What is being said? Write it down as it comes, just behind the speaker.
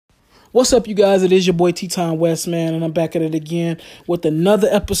What's up, you guys? It is your boy T-Time West, man, and I'm back at it again with another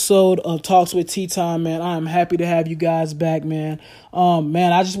episode of Talks with T-Time, man. I am happy to have you guys back, man.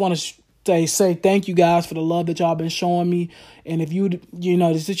 I just want to say thank you guys for the love that y'all been showing me. And if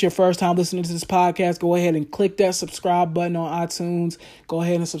this is your first time listening to this podcast, go ahead and click that subscribe button on iTunes. Go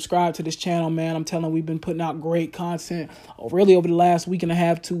ahead and subscribe to this channel, man. I'm telling you, we've been putting out great content really over the last week and a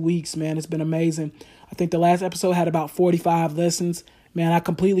half, 2 weeks, man. It's been amazing. I think the last episode had about 45 listens. Man, I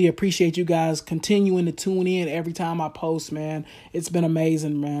completely appreciate you guys continuing to tune in every time I post, man. It's been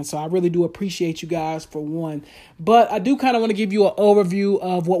amazing, man. So I really do appreciate you guys for one. But I do kind of want to give you an overview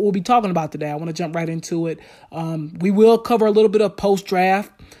of what we'll be talking about today. I want to jump right into it. We will cover a little bit of post-draft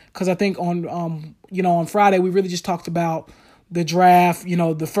because I think on Friday we really just talked about the draft,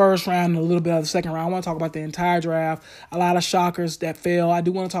 the first round and a little bit of the second round. I want to talk about the entire draft, a lot of shockers that fell. I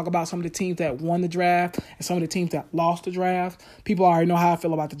do want to talk about some of the teams that won the draft and some of the teams that lost the draft. People already know how I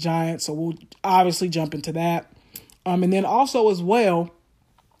feel about the Giants, so we'll obviously jump into that. And then also as well,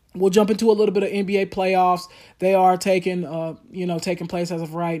 we'll jump into a little bit of NBA playoffs. They are taking place as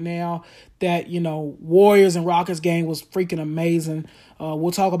of right now. That, Warriors and Rockets game was freaking amazing.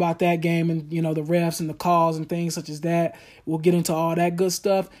 We'll talk about that game and, the refs and the calls and things such as that. We'll get into all that good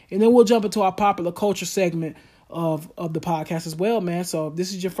stuff. And then we'll jump into our popular culture segment of the podcast as well, man. So if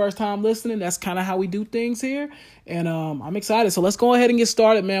this is your first time listening, that's kind of how we do things here. And I'm excited. So let's go ahead and get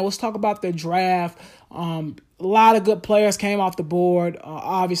started, man. Let's talk about the draft. A lot of good players came off the board.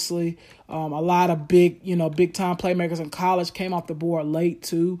 Obviously, a lot of big time playmakers in college came off the board late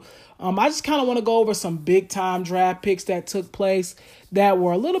too. I just kind of want to go over some big time draft picks that took place that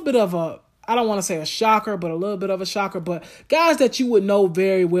were a little bit of I don't want to say a shocker, but a little bit of a shocker. But guys that you would know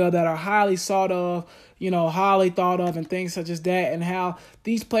very well that are highly sought of, highly thought of and things such as that, and how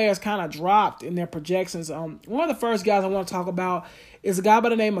these players kind of dropped in their projections. One of the first guys I want to talk about is a guy by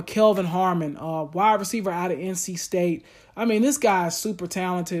the name of Kelvin Harmon, wide receiver out of NC State. I mean, this guy is super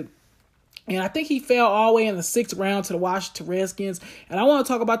talented. And I think he fell all the way in the 6th round to the Washington Redskins. And I want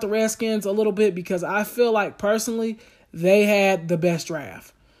to talk about the Redskins a little bit because I feel like personally they had the best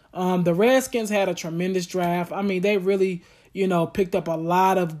draft. The Redskins had a tremendous draft. I mean, they really, picked up a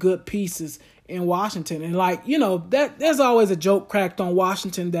lot of good pieces in Washington. And that there's always a joke cracked on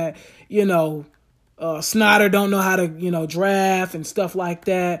Washington that, Snyder don't know how to, draft and stuff like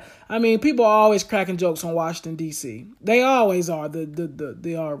that. I mean, people are always cracking jokes on Washington, D.C. They always are,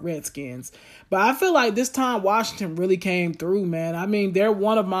 the Redskins. But I feel like this time Washington really came through, man. I mean, they're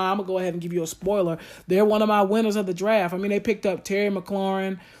one of my, I'm going to go ahead and give you a spoiler, they're one of my winners of the draft. I mean, they picked up Terry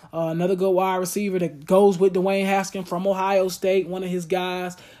McLaurin, another good wide receiver that goes with Dwayne Haskins from Ohio State, one of his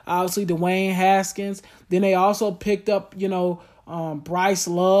guys, obviously Dwayne Haskins. Then they also picked up, Bryce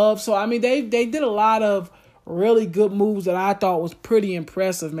Love. So, I mean, they did a lot of really good moves that I thought was pretty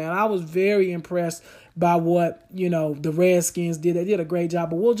impressive, man. I was very impressed by what, the Redskins did. They did a great job,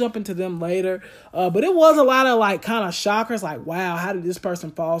 but we'll jump into them later. But it was a lot of, kind of shockers, wow, how did this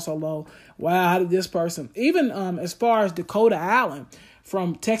person fall so low? Wow, how did this person? Even as far as Dakota Allen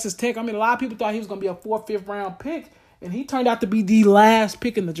from Texas Tech, I mean, a lot of people thought he was going to be a 4th, 5th round pick, and he turned out to be the last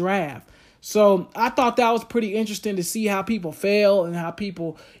pick in the draft. So I thought that was pretty interesting to see how people fell and how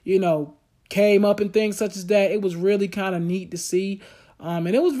people, came up and things such as that. It was really kind of neat to see. And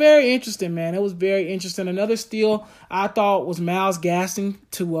it was very interesting, man. It was very interesting. Another steal I thought was Myles Gaskin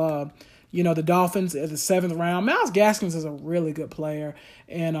to, the Dolphins at the 7th round. Myles Gaskins is a really good player.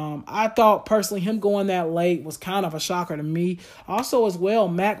 And I thought personally him going that late was kind of a shocker to me. Also as well,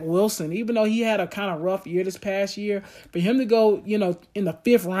 Mack Wilson, even though he had a kind of rough year this past year, for him to go, in the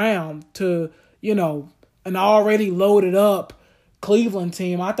 5th round to, an already loaded up Cleveland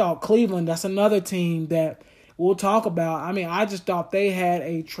team. I thought Cleveland, that's another team that we'll talk about. I mean, I just thought they had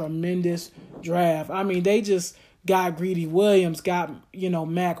a tremendous draft. I mean, they just got Greedy Williams, got,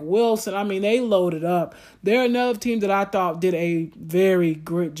 Mack Wilson. I mean, they loaded up. They're another team that I thought did a very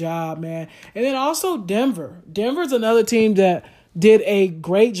great job, man. And then also Denver. Denver's another team that did a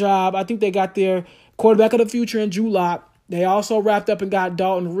great job. I think they got their quarterback of the future in Drew Lock. They also wrapped up and got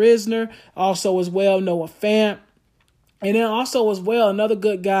Dalton Risner. Also as well, Noah Fant. And then also as well, another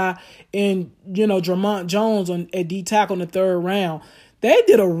good guy in, Dramont Jones at D-tackle in the 3rd round. They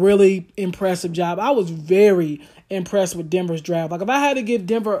did a really impressive job. I was very impressed with Denver's draft. If I had to give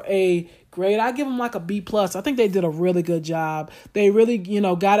Denver a grade, I'd give them a B+. I think they did a really good job. They really,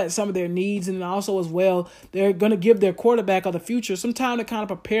 got at some of their needs. And also as well, they're going to give their quarterback of the future some time to kind of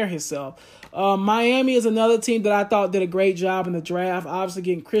prepare himself. Miami is another team that I thought did a great job in the draft. Obviously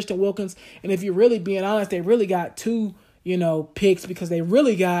getting Christian Wilkins. And if you're really being honest, they really got 2, picks because they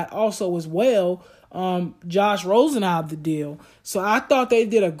really got also as well Josh Rosen out of the deal. So I thought they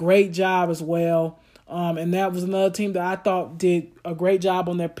did a great job as well. And that was another team that I thought did a great job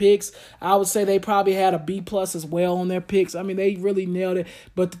on their picks. I would say they probably had a B+ as well on their picks. I mean, they really nailed it.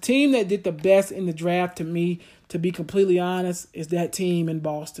 But the team that did the best in the draft, to me, to be completely honest, is that team in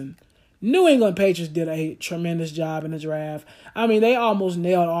Boston. New England Patriots did a tremendous job in the draft. I mean, they almost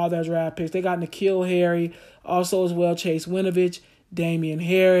nailed all their draft picks. They got N'Keal Harry, also as well Chase Winovich, Damian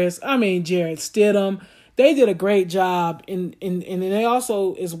Harris. I mean, Jarrett Stidham. They did a great job. And they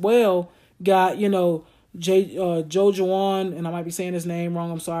also as well got, Joe Juwan, and I might be saying his name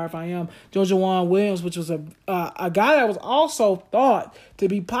wrong. I'm sorry if I am. Joe Juwan Williams, which was a guy that was also thought to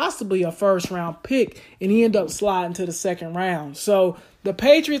be possibly a first-round pick, and he ended up sliding to the second round. So the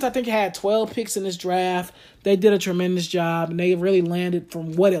Patriots, I think, had 12 picks in this draft. They did a tremendous job, and they really landed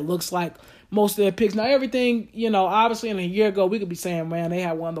from what it looks like most of their picks. Now, everything, obviously in a year ago, we could be saying, man, they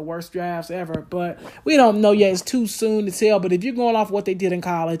had one of the worst drafts ever, but we don't know yet. It's too soon to tell, but if you're going off what they did in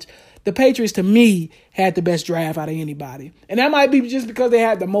college, the Patriots, to me, had the best draft out of anybody. And that might be just because they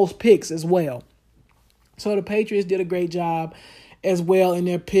had the most picks as well. So the Patriots did a great job as well in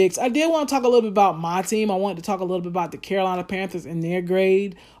their picks. I did want to talk a little bit about my team. I wanted to talk a little bit about the Carolina Panthers and their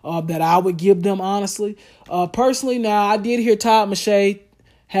grade that I would give them, honestly. Personally, now, I did hear Todd McShay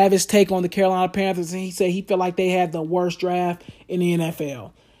have his take on the Carolina Panthers, and he said he felt like they had the worst draft in the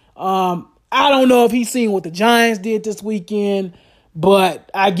NFL. I don't know if he's seen what the Giants did this weekend, but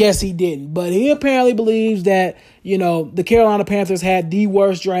I guess he didn't. But he apparently believes that, the Carolina Panthers had the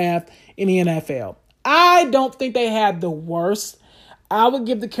worst draft in the NFL. I don't think they had the worst. I would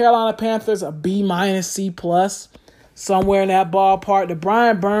give the Carolina Panthers a B- C+, somewhere in that ballpark. The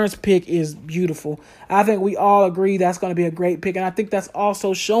Brian Burns pick is beautiful. I think we all agree that's going to be a great pick. And I think that's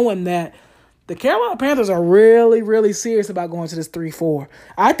also showing that the Carolina Panthers are really, really serious about going to this 3-4.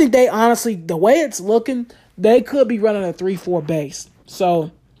 I think they honestly, the way it's looking, they could be running a 3-4 base.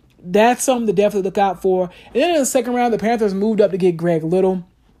 So that's something to definitely look out for. And then in the second round, the Panthers moved up to get Greg Little.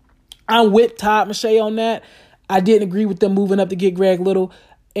 I'm with Todd McShay on that. I didn't agree with them moving up to get Greg Little.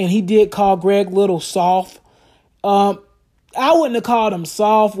 And he did call Greg Little soft. I wouldn't have called him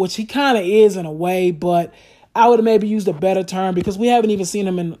soft, which he kind of is in a way, but I would have maybe used a better term because we haven't even seen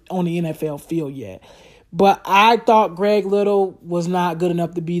him on the NFL field yet. But I thought Greg Little was not good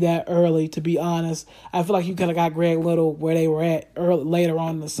enough to be that early, to be honest. I feel like you could have got Greg Little where they were at later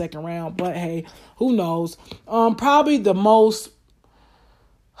on in the second round. But, hey, who knows? Probably the most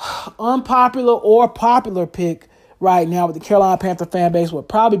unpopular or popular pick right now with the Carolina Panther fan base would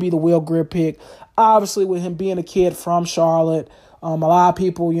probably be the Will Grier pick. Obviously, with him being a kid from Charlotte, a lot of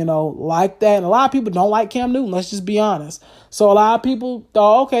people, like that. And a lot of people don't like Cam Newton, let's just be honest. So a lot of people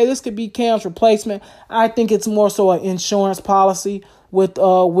thought, okay, this could be Cam's replacement. I think it's more so an insurance policy with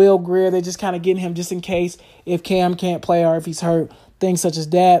Will Grier. They're just kind of getting him just in case if Cam can't play or if he's hurt, things such as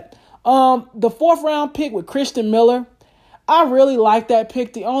that. The fourth round pick with Christian Miller, I really like that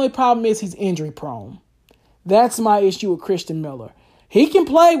pick. The only problem is he's injury prone. That's my issue with Christian Miller. He can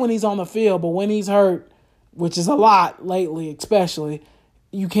play when he's on the field, but when he's hurt, which is a lot lately especially,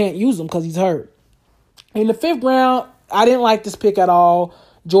 you can't use him because he's hurt. In the fifth round, I didn't like this pick at all.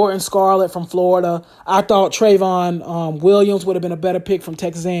 Jordan Scarlett from Florida. I thought Trayvon Williams would have been a better pick from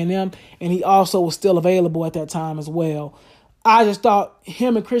Texas A&M, and he also was still available at that time as well. I just thought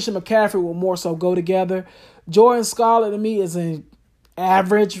him and Christian McCaffrey would more so go together. Jordan Scarlett, to me, is an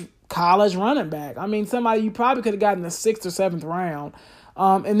average college running back. I mean, somebody you probably could have gotten in the 6th or 7th round.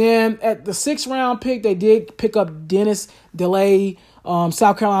 And then at the 6th round pick, they did pick up Dennis DeLay,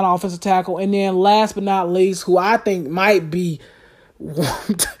 South Carolina offensive tackle. And then last but not least, who I think might be,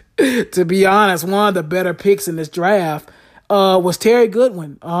 to be honest, one of the better picks in this draft, was Terry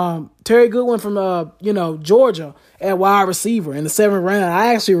Goodwin. Terry Goodwin from, Georgia at wide receiver in the 7th round.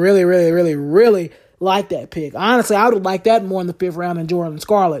 I actually really, really, really, really like that pick. Honestly, I would have liked that more in the 5th round than Jordan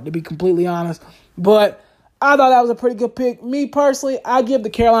Scarlett, to be completely honest. But I thought that was a pretty good pick. Me personally, I give the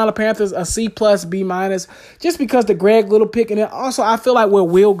Carolina Panthers a C+, B-, just because the Greg Little pick. And then also, I feel like where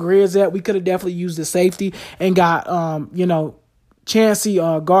Will Grier is at, we could have definitely used the safety and got, Chancey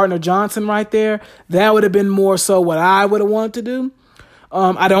Gardner-Johnson right there. That would have been more so what I would have wanted to do.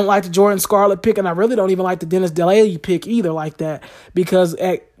 I don't like the Jordan Scarlett pick, and I really don't even like the Dennis DeLay pick either like that because,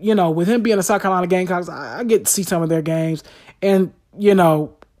 with him being a South Carolina Gamecocks, I get to see some of their games. And,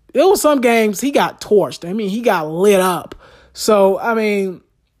 there was some games he got torched. I mean, he got lit up. So, I mean,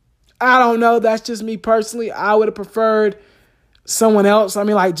 I don't know. That's just me personally. I would have preferred someone else. I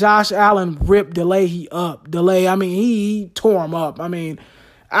mean, like Josh Allen ripped DeLay up. DeLay, I mean, he tore him up. I mean,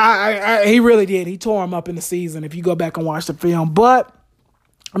 he really did. He tore him up in the season if you go back and watch the film. But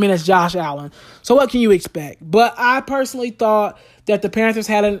I mean, that's Josh Allen. So what can you expect? But I personally thought that the Panthers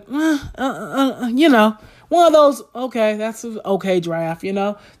had one of those, okay, that's an okay draft,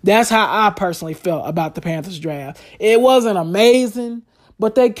 That's how I personally felt about the Panthers draft. It wasn't amazing,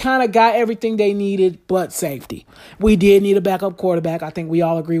 but they kind of got everything they needed but safety. We did need a backup quarterback. I think we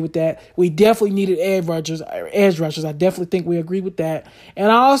all agree with that. We definitely needed edge rushers. I definitely think we agree with that.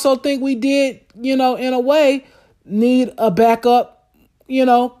 And I also think we did, in a way, need a backup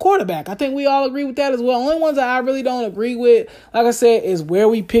quarterback. I think we all agree with that as well. Only ones that I really don't agree with, like I said, is where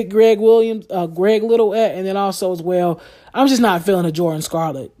we picked Greg Little at, and then also as well, I'm just not feeling a Jordan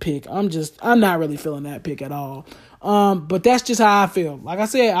Scarlett pick. I'm not really feeling that pick at all. But that's just how I feel. Like I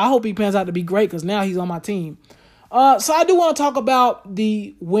said, I hope he pans out to be great because now he's on my team. So I do want to talk about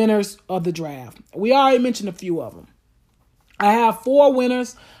the winners of the draft. We already mentioned a few of them. I have 4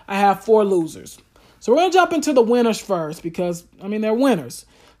 winners. I have 4 losers. So we're going to jump into the winners first because, they're winners.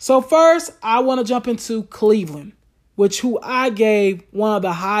 So first, I want to jump into Cleveland, who I gave one of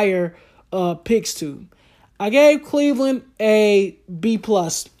the higher picks to. I gave Cleveland a B+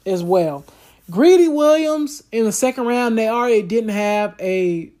 as well. Greedy Williams in the second round, they already didn't have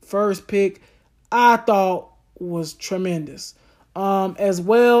a first pick, I thought was tremendous. As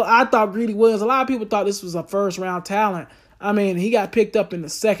well, I thought Greedy Williams, a lot of people thought this was a first round talent. He got picked up in the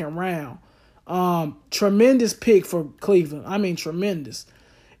second round. Tremendous pick for Cleveland. Tremendous.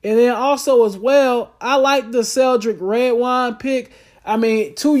 And then also as well, I like the Cedric Redwine pick.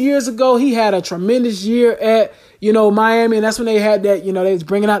 2 years ago, he had a tremendous year at, Miami. And that's when they had that, they was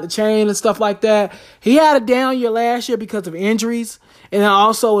bringing out the chain and stuff like that. He had a down year last year because of injuries. And then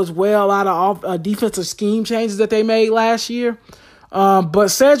also as well, a lot of defensive scheme changes that they made last year. But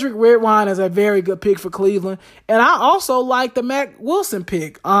Cedric Redwine is a very good pick for Cleveland. And I also like the Mack Wilson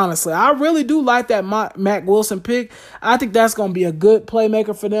pick, honestly. I really do like that Mack Wilson pick. I think that's going to be a good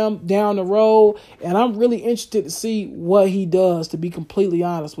playmaker for them down the road. And I'm really interested to see what he does, to be completely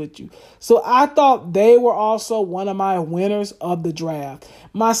honest with you. So I thought they were also one of my winners of the draft.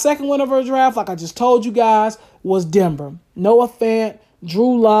 My second winner of the draft, like I just told you guys, was Denver. Noah Fant,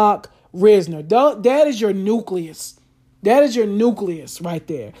 Drew Lock, Risner. That is your nucleus. That is your nucleus right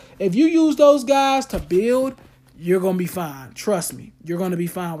there. If you use those guys to build, you're going to be fine. Trust me. You're going to be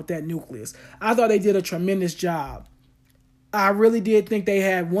fine with that nucleus. I thought they did a tremendous job. I really did think they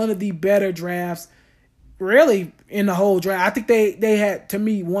had one of the better drafts, really, in the whole draft. I think they had, to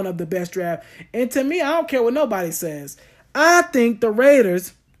me, one of the best drafts. And to me, I don't care what nobody says. I think the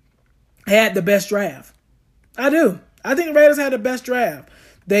Raiders had the best draft. I do. I think the Raiders had the best draft.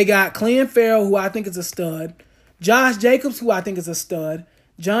 They got Clelin Ferrell, who I think is a stud. Josh Jacobs, who I think is a stud.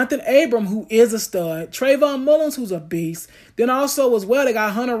 Jonathan Abram, who is a stud. Trayvon Mullins, who's a beast. Then also as well, they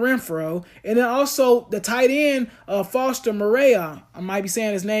got Hunter Renfrow. And then also the tight end, Foster Moreau. I might be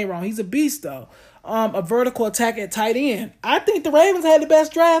saying his name wrong. He's a beast, though. A vertical attack at tight end. I think the Ravens had the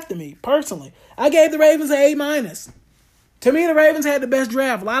best draft to me, personally. I gave the Ravens an A-. To me, the Ravens had the best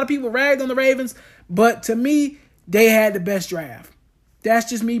draft. A lot of people ragged on the Ravens, but to me, they had the best draft.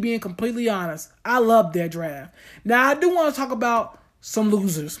 That's just me being completely honest. I love their draft. Now, I do want to talk about some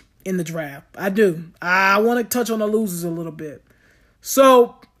losers in the draft. I do. I want to touch on the losers a little bit.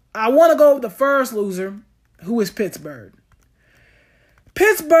 So, I want to go with the first loser, who is Pittsburgh.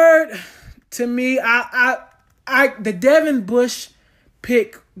 Pittsburgh, to me, the Devin Bush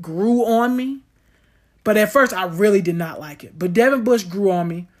pick grew on me. But at first, I really did not like it. But Devin Bush grew on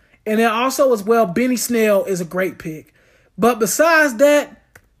me. And then also as well, Benny Snell is a great pick. But besides that,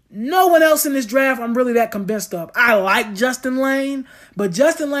 no one else in this draft I'm really that convinced of. I like Justin Lane, but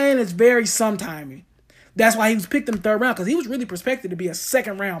Justin Lane is very sometimey. That's why he was picked in the third round, because he was really prospected to be a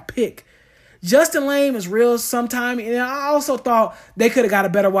second-round pick. Justin Lane is real sometimey, and I also thought they could have got a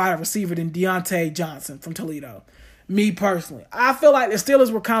better wide receiver than Deontay Johnson from Toledo. Me personally. I feel like the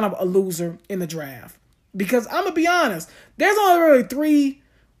Steelers were kind of a loser in the draft. Because I'm going to be honest, there's only really 3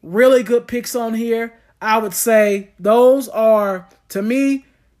 really good picks on here. I would say those are, to me,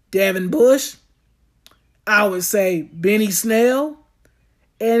 Devin Bush. I would say Benny Snell.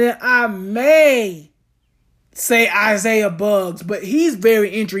 And then I may say Isaiah Buggs, but he's very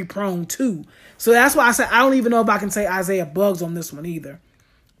injury prone too. So that's why I say I don't even know if I can say Isaiah Buggs on this one either.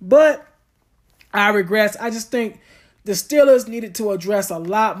 But I regress. I just think the Steelers needed to address a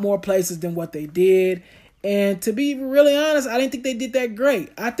lot more places than what they did. And to be really honest, I didn't think they did that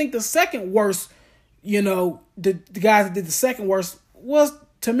great. I think the second worst, the guys that did the second worst was,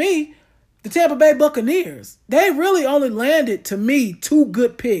 to me, the Tampa Bay Buccaneers. They really only landed, to me, 2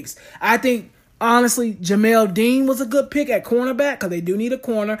 good picks. I think, honestly, Jamel Dean was a good pick at cornerback because they do need a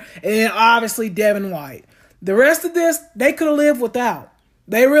corner. And then, obviously, Devin White. The rest of this, they could have lived without.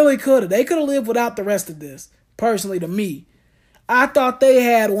 They really could have. They could have lived without the rest of this, personally, to me. I thought they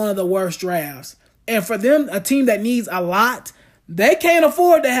had one of the worst drafts. And for them, a team that needs a lot, they can't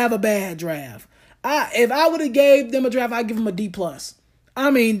afford to have a bad draft. If I would have gave them a draft, I'd give them a D+.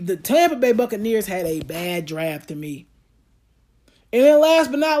 I mean, the Tampa Bay Buccaneers had a bad draft to me. And then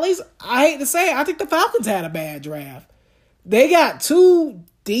last but not least, I hate to say it, I think the Falcons had a bad draft. They got 2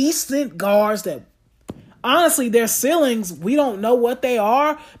 decent guards that, honestly, their ceilings, we don't know what they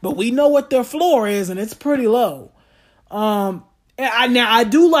are, but we know what their floor is, and it's pretty low. Now I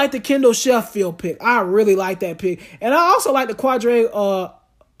do like the Kendall Sheffield pick. I really like that pick. And I also like the Quadre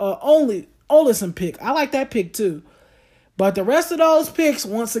Olison pick. I like that pick too. But the rest of those picks,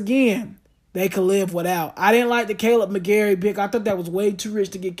 once again, they could live without. I didn't like the Caleb McGarry pick. I thought that was way too rich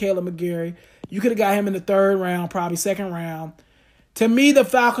to get Caleb McGarry. You could have got him in the 3rd round, probably 2nd round. To me, the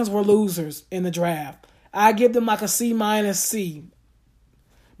Falcons were losers in the draft. I give them like a C-.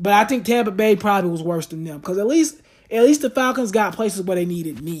 But I think Tampa Bay probably was worse than them. Because at least the Falcons got places where they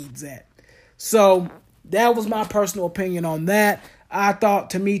needed needs at. So that was my personal opinion on that. I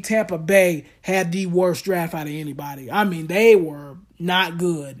thought, to me, Tampa Bay had the worst draft out of anybody. I mean, they were not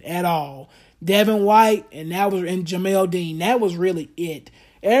good at all. Devin White and Jamel Dean. That was really it.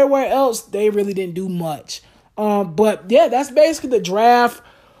 Everywhere else, they really didn't do much. But yeah, that's basically the draft.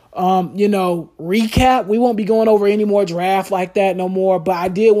 Recap. We won't be going over any more draft like that no more. But I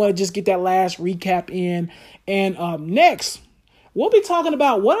did want to just get that last recap in. And next, we'll be talking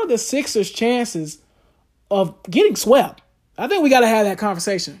about what are the Sixers' chances of getting swept. I think we got to have that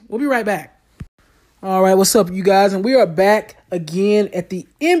conversation. We'll be right back. All right, what's up, you guys? And we are back again at the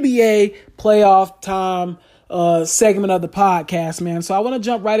NBA playoff time segment of the podcast, man. So I want to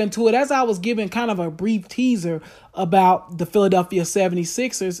jump right into it. As I was giving kind of a brief teaser about the Philadelphia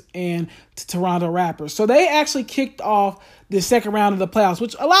 76ers and Toronto Raptors. So they actually kicked off the second round of the playoffs,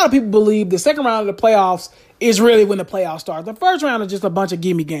 which a lot of people believe the second round of the playoffs is really when the playoffs start. The first round is just a bunch of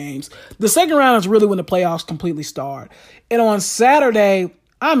gimme games. The second round is really when the playoffs completely start. And on Saturday,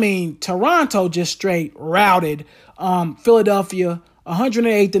 Toronto just straight routed Philadelphia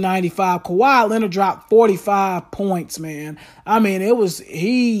 108-95. Kawhi Leonard dropped 45 points, man.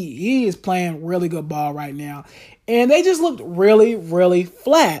 He is playing really good ball right now. And they just looked really, really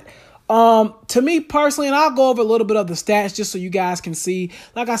flat. To me personally, and I'll go over a little bit of the stats just so you guys can see.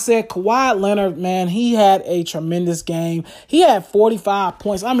 Like I said, Kawhi Leonard, man, he had a tremendous game. He had 45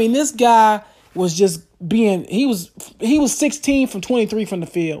 points. This guy was just he was 16 from 23 from the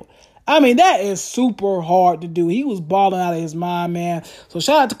field. That is super hard to do. He was balling out of his mind, man. So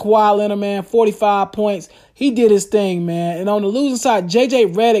shout out to Kawhi Leonard, man. 45 points. He did his thing, man. And on the losing side, J.J.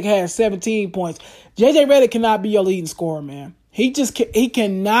 Redick had 17 points. J.J. Redick cannot be your leading scorer, man. He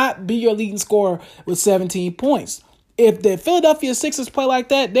cannot be your leading scorer with 17 points. If the Philadelphia Sixers play like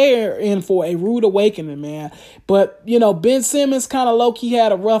that, they're in for a rude awakening, man. But, Ben Simmons kind of low-key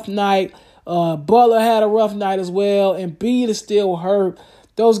had a rough night. Butler had a rough night as well. And Embiid is still hurt.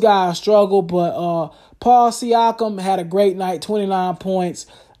 Those guys struggle, but Paul Siakam had a great night, 29 points,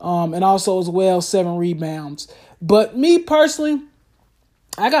 and also as well 7 rebounds. But me personally,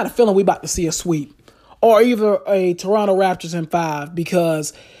 I got a feeling we about to see a sweep or either a Toronto Raptors in 5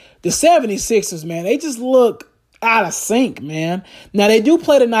 because the 76ers, man, they just look out of sync, man. Now, they do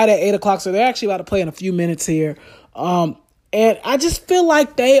play tonight at 8 o'clock, so they're actually about to play in a few minutes here. And I just feel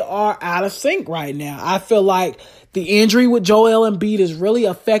like they are out of sync right now. I feel like the injury with Joel Embiid is really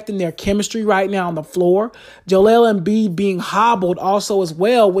affecting their chemistry right now on the floor. Joel Embiid being hobbled also as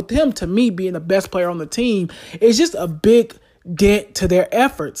well, with him, to me, being the best player on the team, is just a big dent to their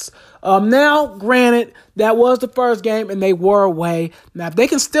efforts. Now, granted, that was the first game and they were away. Now, if they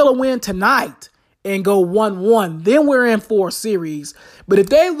can still win tonight and go 1-1, then we're in for a series. But if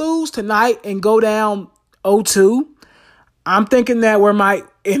they lose tonight and go down 0-2, I'm thinking that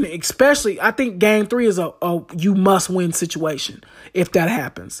and especially, I think game 3 is a you must win situation if that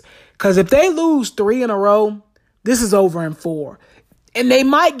happens. Because if they lose 3 in a row, this is over in 4. And they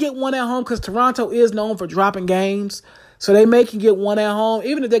might get one at home because Toronto is known for dropping games. So they may can get one at home.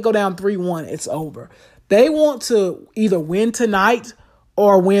 Even if they go down 3-1, it's over. They want to either win tonight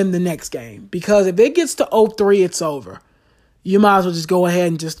or win the next game. Because if it gets to 0-3, it's over. You might as well just go ahead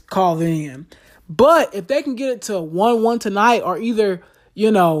and just call it in. But if they can get it to 1-1 tonight or either,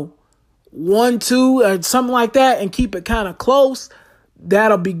 1-2 or something like that and keep it kind of close,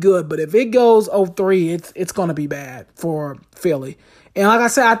 that'll be good. But if it goes 0-3, it's going to be bad for Philly. And like I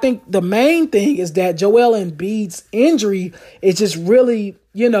said, I think the main thing is that Joel Embiid's injury is just really,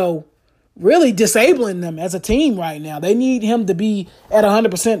 really disabling them as a team right now. They need him to be at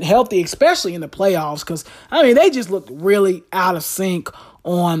 100% healthy, especially in the playoffs, because, they just looked really out of sync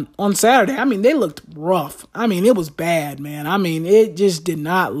on Saturday. I mean, they looked rough. I mean, it was bad, man. I mean, it just did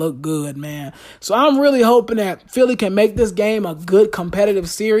not look good, man. So I'm really hoping that Philly can make this game a good competitive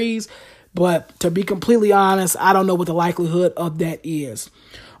series. But to be completely honest, I don't know what the likelihood of that is.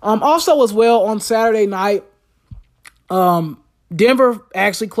 Also as well on Saturday night, Denver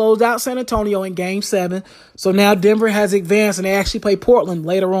actually closed out San Antonio in Game 7. So now Denver has advanced, and they actually play Portland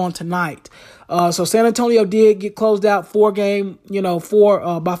later on tonight. So San Antonio did get closed out by 4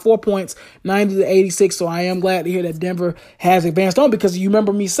 points, 90-86. So I am glad to hear that Denver has advanced on, because you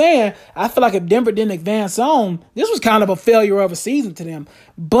remember me saying, I feel like if Denver didn't advance on, this was kind of a failure of a season to them.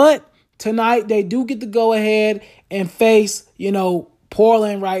 But tonight they do get to go ahead and face,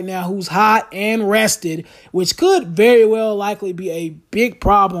 Portland right now, who's hot and rested, which could very well likely be a big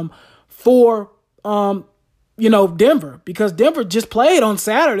problem for, Denver, because Denver just played on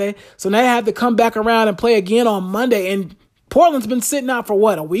Saturday. So now they have to come back around and play again on Monday. And Portland's been sitting out for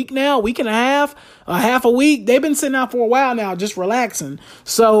a week now, week and a half a week. They've been sitting out for a while now, just relaxing.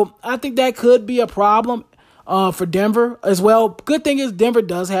 So I think that could be a problem for Denver as well. Good thing is Denver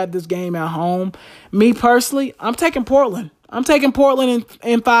does have this game at home. Me personally, I'm taking Portland. I'm taking Portland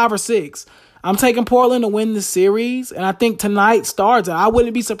in 5 or 6. I'm taking Portland to win the series, and I think tonight starts it. I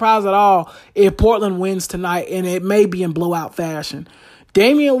wouldn't be surprised at all if Portland wins tonight, and it may be in blowout fashion.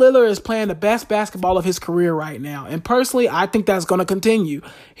 Damian Lillard is playing the best basketball of his career right now, and personally, I think that's going to continue.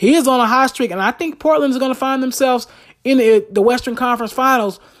 He is on a hot streak, and I think Portland is going to find themselves in the Western Conference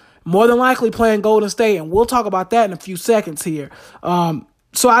Finals, more than likely playing Golden State, and we'll talk about that in a few seconds here.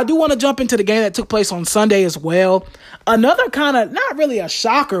 So I do want to jump into the game that took place on Sunday as well. Another kind of, not really a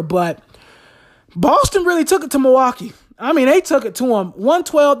shocker, but Boston really took it to Milwaukee. I mean, they took it to them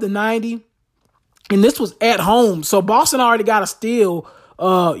 112-90, and this was at home. So Boston already got a steal,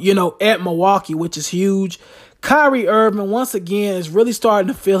 at Milwaukee, which is huge. Kyrie Irving, once again, is really starting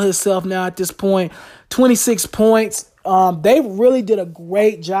to feel himself now at this point. 26 points. They really did a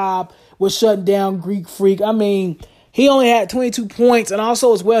great job with shutting down Greek Freak. I mean, he only had 22 points, and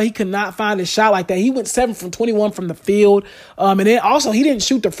also as well, he could not find a shot like that. He went 7 from 21 from the field, and then also he didn't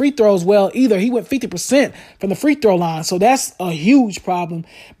shoot the free throws well either. He went 50% from the free throw line, so that's a huge problem.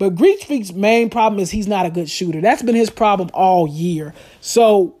 But Greek Freak's main problem is he's not a good shooter. That's been his problem all year.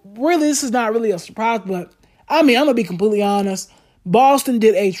 So really, this is not really a surprise, but I mean, I'm going to be completely honest. Boston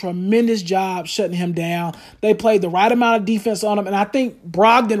did a tremendous job shutting him down. They played the right amount of defense on him. And I think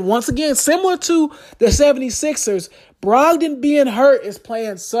Brogdon, once again, similar to the 76ers, Brogdon being hurt is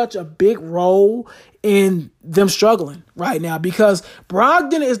playing such a big role in them struggling right now, because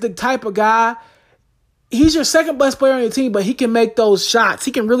Brogdon is the type of guy, he's your second best player on your team, but he can make those shots.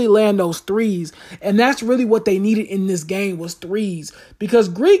 He can really land those threes. And that's really what they needed in this game, was threes, because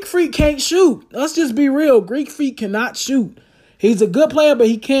Greek Freak can't shoot. Let's just be real. Greek Freak cannot shoot. He's a good player, but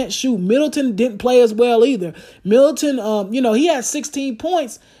he can't shoot. Middleton didn't play as well either. Middleton, he had 16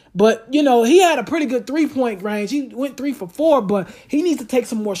 points, but, he had a pretty good three-point range. He went 3 for 4, but he needs to take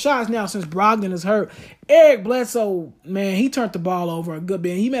some more shots now since Brogdon is hurt. Eric Bledsoe, man, he turned the ball over a good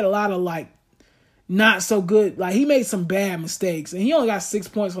bit. He made a lot of, not so good. He made some bad mistakes, and he only got 6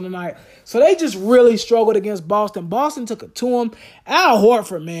 points on the night. So they just really struggled against Boston. Boston took it to him. Al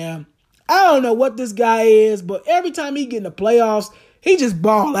Horford, man. I don't know what this guy is, but every time he get in the playoffs, he just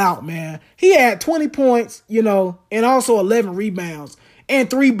ball out, man. He had 20 points, and also 11 rebounds and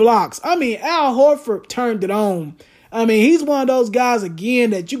 3 blocks. I mean, Al Horford turned it on. I mean, he's one of those guys, again,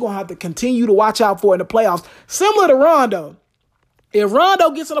 that you're going to have to continue to watch out for in the playoffs. Similar to Rondo. If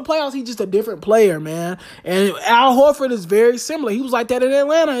Rondo gets in the playoffs, he's just a different player, man. And Al Horford is very similar. He was like that in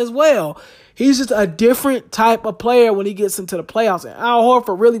Atlanta as well. He's just a different type of player when he gets into the playoffs. And Al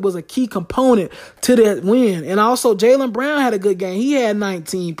Horford really was a key component to that win. And also, Jaylen Brown had a good game. He had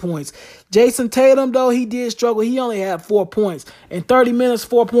 19 points. Jason Tatum, though, he did struggle. He only had 4 points. In 30 minutes,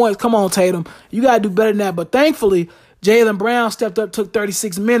 4 points. Come on, Tatum. You got to do better than that. But thankfully, Jaylen Brown stepped up, took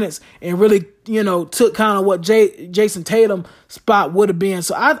 36 minutes, and really, took kind of what Jason Tatum's spot would have been.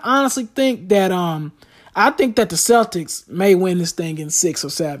 So I honestly think that the Celtics may win this thing in 6 or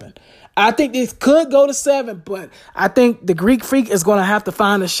 7. I think it could go to 7, but I think the Greek Freak is going to have to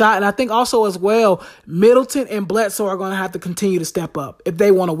find a shot. And I think also as well, Middleton and Bledsoe are going to have to continue to step up if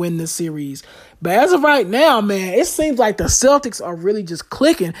they want to win this series. But as of right now, man, it seems like the Celtics are really just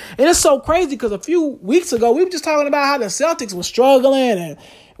clicking. And it's so crazy because a few weeks ago, we were just talking about how the Celtics were struggling and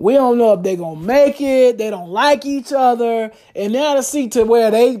we don't know if they're going to make it. They don't like each other. And now to see to where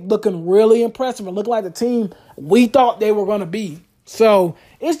they looking really impressive and look like the team we thought they were going to be. So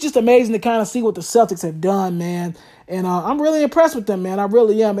it's just amazing to kind of see what the Celtics have done, man. And I'm really impressed with them, man. I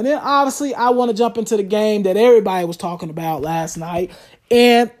really am. And then, obviously, I want to jump into the game that everybody was talking about last night.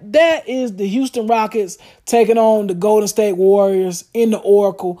 And that is the Houston Rockets taking on the Golden State Warriors in the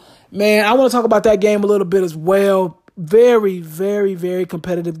Oracle. Man, I want to talk about that game a little bit as well. Very, very, very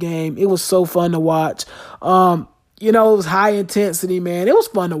competitive game. It was so fun to watch. It was high intensity, man. It was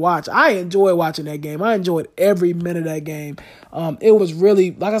fun to watch. I enjoyed watching that game. I enjoyed every minute of that game. It was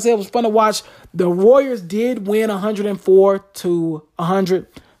really, like I said, it was fun to watch. The Warriors did win 104-100.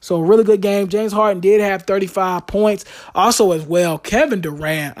 So a really good game. James Harden did have 35 points. Also as well, Kevin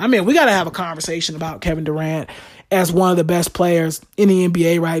Durant. I mean, we got to have a conversation about Kevin Durant as one of the best players in the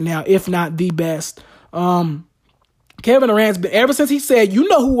NBA right now, if not the best. Kevin Durant's been, ever since he said, you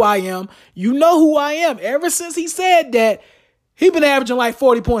know who I am, ever since he said that, he been averaging like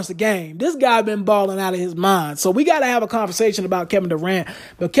 40 points a game. This guy been balling out of his mind. So we got to have a conversation about Kevin Durant.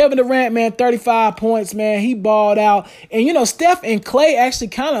 But Kevin Durant, man, 35 points, man. He balled out. And, Steph and Klay actually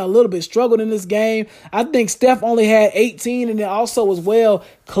kind of a little bit struggled in this game. I think Steph only had 18, and then also as well,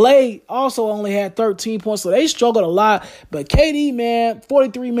 Klay also only had 13 points. So they struggled a lot. But KD, man,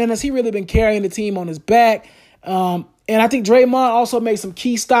 43 minutes. He really been carrying the team on his back. And I think Draymond also made some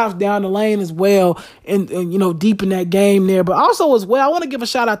key stops down the lane as well and deep in that game there. But also as well, I want to give a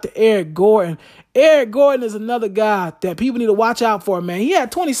shout out to Eric Gordon. Eric Gordon is another guy that people need to watch out for, man. He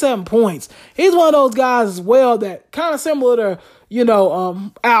had 27 points. He's one of those guys as well that kind of similar to,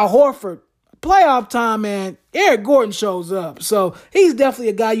 Al Horford. Playoff time, man, Eric Gordon shows up. So he's definitely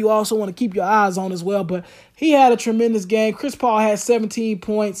a guy you also want to keep your eyes on as well. But he had a tremendous game. Chris Paul had 17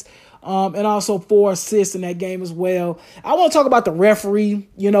 points. And also 4 assists in that game as well. I want to talk about the referee,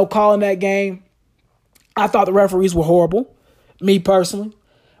 calling that game. I thought the referees were horrible, me personally.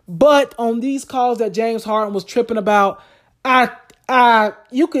 But on these calls that James Harden was tripping about,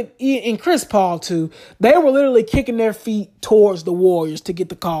 you could, and Chris Paul too, they were literally kicking their feet towards the Warriors to get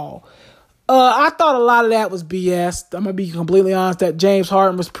the call. I thought a lot of that was BS. I'm going to be completely honest, that James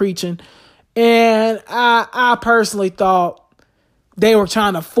Harden was preaching. And I personally thought they were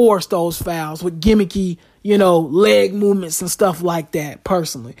trying to force those fouls with gimmicky, leg movements and stuff like that,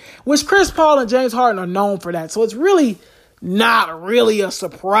 personally. Which Chris Paul and James Harden are known for that. So it's really not really a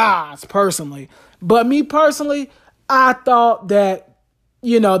surprise, personally. But me personally, I thought that,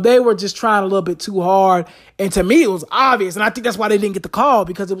 they were just trying a little bit too hard. And to me, it was obvious. And I think that's why they didn't get the call,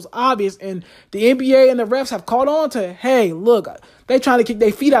 because it was obvious. And the NBA and the refs have caught on to, hey, look, they trying to kick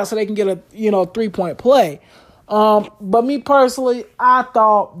their feet out so they can get a, 3-point play. But me personally, I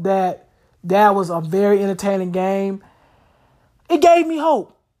thought that was a very entertaining game. It gave me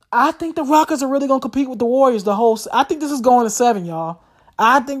hope. I think the Rockets are really going to compete with the Warriors I think this is going to 7, y'all.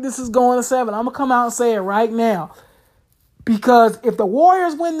 I think this is going to 7. I'm going to come out and say it right now. Because if the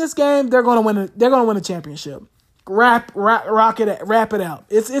Warriors win this game, they're going to win a championship. Wrap it out.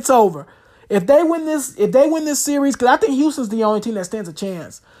 It's over. If they win this series, because I think Houston's the only team that stands a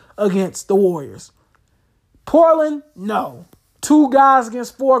chance against the Warriors. Portland, no. 2 guys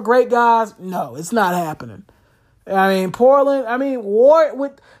against 4 great guys, no, it's not happening. Portland,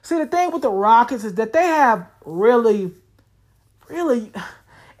 the thing with the Rockets is that they have really,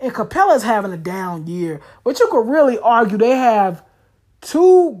 and Capella's having a down year, but you could really argue they have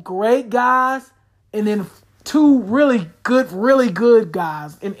 2 great guys and then 2 really good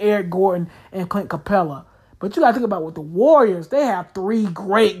guys in Eric Gordon and Clint Capella. But you got to think about with the Warriors, they have 3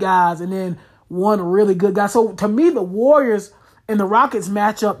 great guys and then 1 really good guy. So to me, the Warriors and the Rockets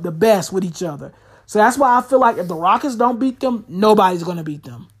match up the best with each other. So that's why I feel like if the Rockets don't beat them, nobody's going to beat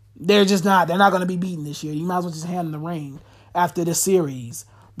them. They're not going to be beaten this year. You might as well just hand them the ring after the series.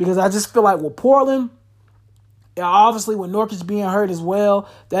 Because I just feel like with Portland, obviously with Nurkic being hurt as well,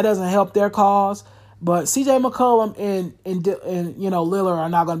 that doesn't help their cause. But CJ McCollum and Lillard are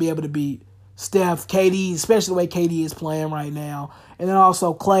not going to be able to beat Steph, KD, especially the way KD is playing right now. And then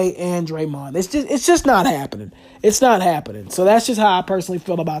also Klay and Draymond. It's just not happening. It's not happening. So that's just how I personally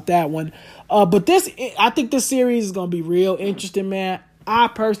feel about that one. But I think this series is going to be real interesting, man. I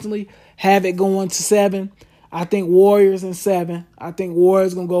personally have it going to 7. I think Warriors in 7. I think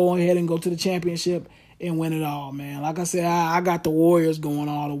Warriors going to go ahead and go to the championship and win it all, man. Like I said, I got the Warriors going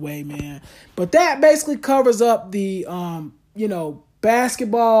all the way, man. But that basically covers up the,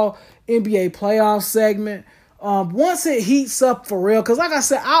 basketball NBA playoff segment. Once it heats up for real, because like I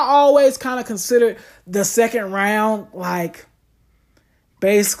said, I always kind of considered the second round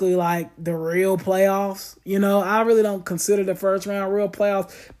basically the real playoffs. I really don't consider the first round real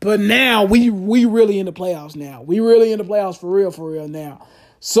playoffs. But now we really in the playoffs now. We really in the playoffs for real now.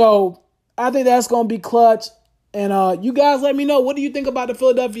 So I think that's going to be clutch. And you guys let me know, what do you think about the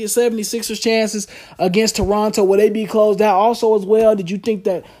Philadelphia 76ers chances against Toronto? Will they be closed out also as well? Did you think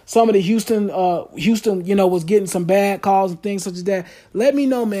that some of the Houston, was getting some bad calls and things such as that? Let me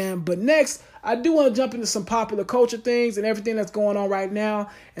know, man. But next, I do want to jump into some popular culture things and everything that's going on right now.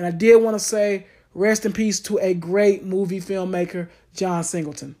 And I did want to say rest in peace to a great movie filmmaker, John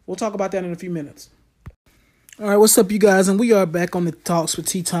Singleton. We'll talk about that in a few minutes. All right, what's up, you guys? And we are back on the Talks with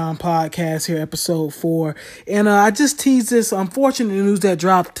T-Time podcast here, episode 4. And I just teased this unfortunate news that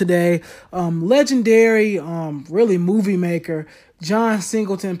dropped today. Legendary, really movie maker, John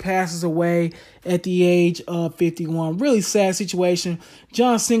Singleton passes away at the age of 51. Really sad situation.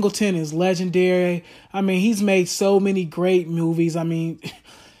 John Singleton is legendary. I mean, he's made so many great movies. I mean,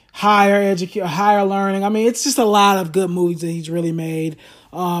 higher learning. I mean, it's just a lot of good movies that he's really made.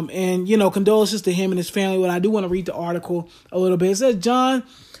 And condolences to him and his family. But I do want to read the article a little bit. It says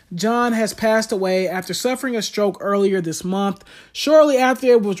John has passed away after suffering a stroke earlier this month. Shortly after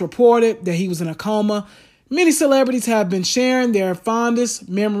it was reported that he was in a coma, many celebrities have been sharing their fondest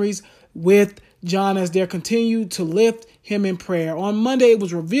memories with John as they continue to lift him in prayer. On Monday, it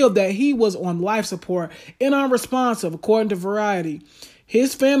was revealed that he was on life support and unresponsive, according to Variety.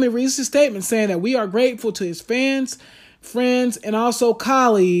 His family released a statement saying that we are grateful to his fans, friends, and also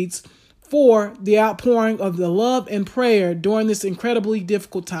colleagues for the outpouring of the love and prayer during this incredibly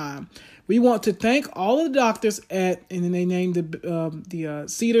difficult time. We want to thank all of the doctors and then they named the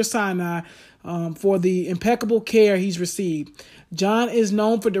Cedars-Sinai for the impeccable care he's received. John is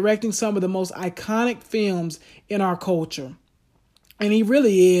known for directing some of the most iconic films in our culture. And he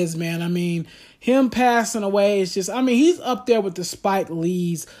really is, man. I mean, him passing away is just, I mean, he's up there with the Spike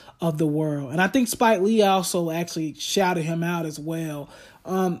Lees of the world. And I think Spike Lee also actually shouted him out as well.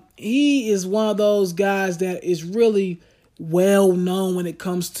 He is one of those guys that is really well known when it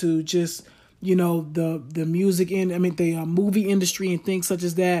comes to just, the music and the movie industry and things such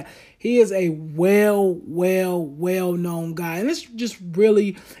as that. He is a well-known guy. And it's just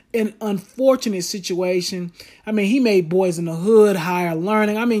really an unfortunate situation. I mean, he made Boys in the Hood, Higher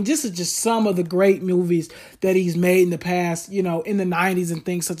Learning. I mean, this is just some of the great movies that he's made in the past, in the 90s and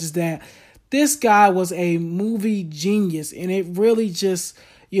things such as that. This guy was a movie genius, and it really just,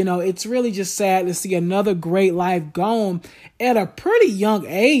 it's really just sad to see another great life gone at a pretty young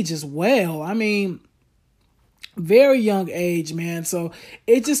age as well. I mean, very young age, man. So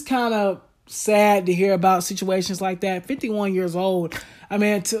it's just kind of sad to hear about situations like that. 51 years old. I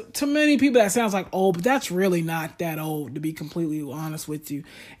mean, to many people that sounds like old, but that's really not that old, to be completely honest with you.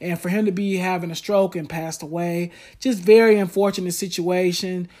 And for him to be having a stroke and passed away, just very unfortunate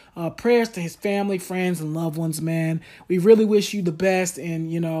situation. Prayers to his family, friends, and loved ones, man. We really wish you the best.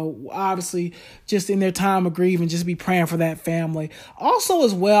 And, obviously just in their time of grieving, just be praying for that family. Also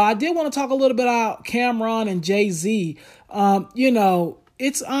as well, I did want to talk a little bit about Cameron and Jay-Z.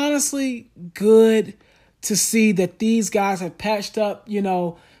 It's honestly good to see that these guys have patched up,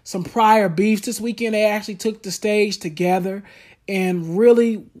 some prior beefs this weekend. They actually took the stage together, and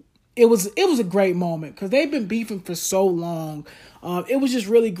really it was a great moment because they've been beefing for so long. It was just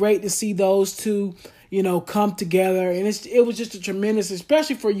really great to see those two, come together. And it was just a tremendous,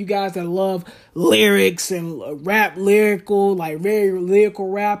 especially for you guys that love lyrics and rap lyrical, like very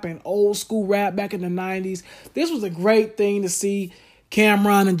lyrical rap and old school rap back in the 90s. This was a great thing to see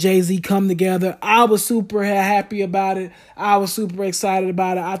Cameron and Jay-Z come together. I was super happy about it. I was super excited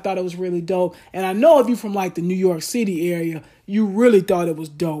about it. I thought it was really dope. And I know if you're from like the New York City area, you really thought it was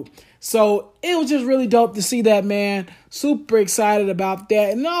dope. So it was just really dope to see that, man. Super excited about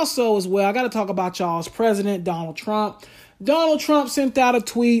that. And also as well, I got to talk about y'all's president, Donald Trump. Donald Trump sent out a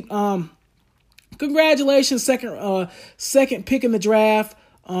tweet. Congratulations, second pick in the draft,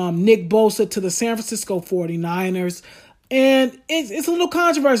 Nick Bosa to the San Francisco 49ers. And it's a little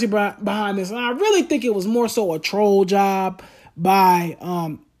controversy behind this. And I really think it was more so a troll job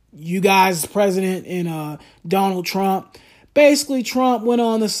by you guys, president and Donald Trump. Basically, Trump went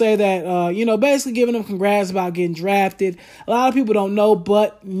on to say that, basically giving him congrats about getting drafted. A lot of people don't know,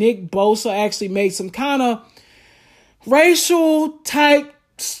 but Nick Bosa actually made some kind of racial type,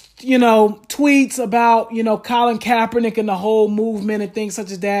 tweets about, Colin Kaepernick and the whole movement and things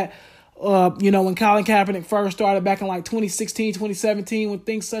such as that. When Colin Kaepernick first started back in like 2016, 2017, when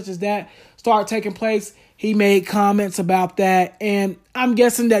things such as that started taking place, he made comments about that. And I'm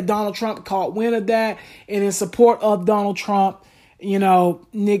guessing that Donald Trump caught wind of that. And in support of Donald Trump,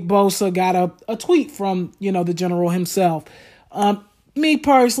 Nick Bosa got a tweet from, the general himself. Me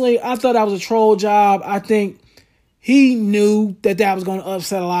personally, I thought that was a troll job. I think He knew that was going to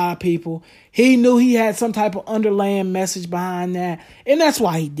upset a lot of people. He knew he had some type of underlying message behind that. And that's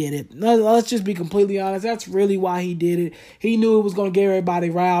why he did it. Let's just be completely honest. That's really why he did it. He knew it was going to get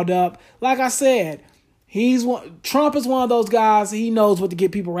everybody riled up. Like I said, Trump is one of those guys. He knows what to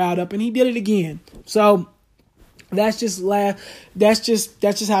get people riled up, and he did it again. So that's just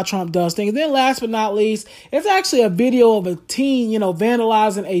how Trump does things. Then last but not least, it's actually a video of a teen,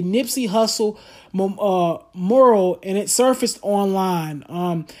 vandalizing a Nipsey Hussle mural, and it surfaced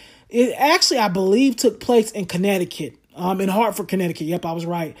online. It actually, I believe, took place in Connecticut, in Hartford, Connecticut. Yep, I was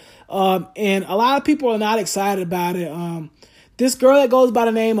right. And a lot of people are not excited about it. This girl that goes by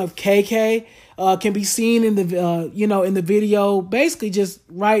the name of KK can be seen in the in the video, basically just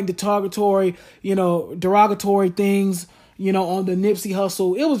writing derogatory things, on the Nipsey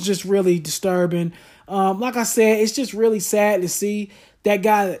Hussle. It was just really disturbing. Like I said, it's just really sad to see that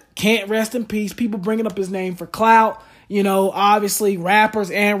guy can't rest in peace. People bringing up his name for clout. Obviously rappers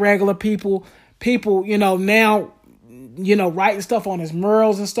and regular people, now, writing stuff on his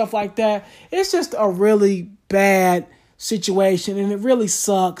murals and stuff like that. It's just a really bad situation, and it really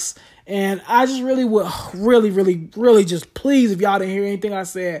sucks. And I just really would really just please, if y'all didn't hear anything I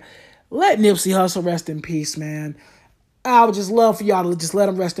said, let Nipsey Hussle rest in peace, man. I would just love for y'all to just let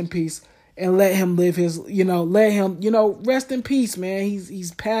him rest in peace and let him live his, let him, rest in peace, man.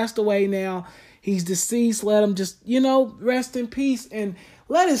 He's passed away now. He's deceased. Let him just, rest in peace, and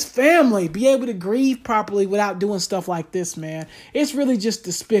let his family be able to grieve properly without doing stuff like this, man. It's really just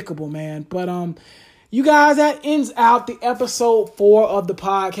despicable, man. But, you guys, that ends out the episode 4 of the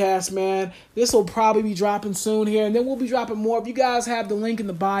podcast, man. This will probably be dropping soon here, and then we'll be dropping more. If you guys have the link in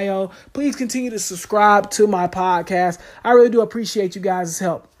the bio, please continue to subscribe to my podcast. I really do appreciate you guys'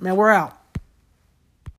 help. Man, we're out.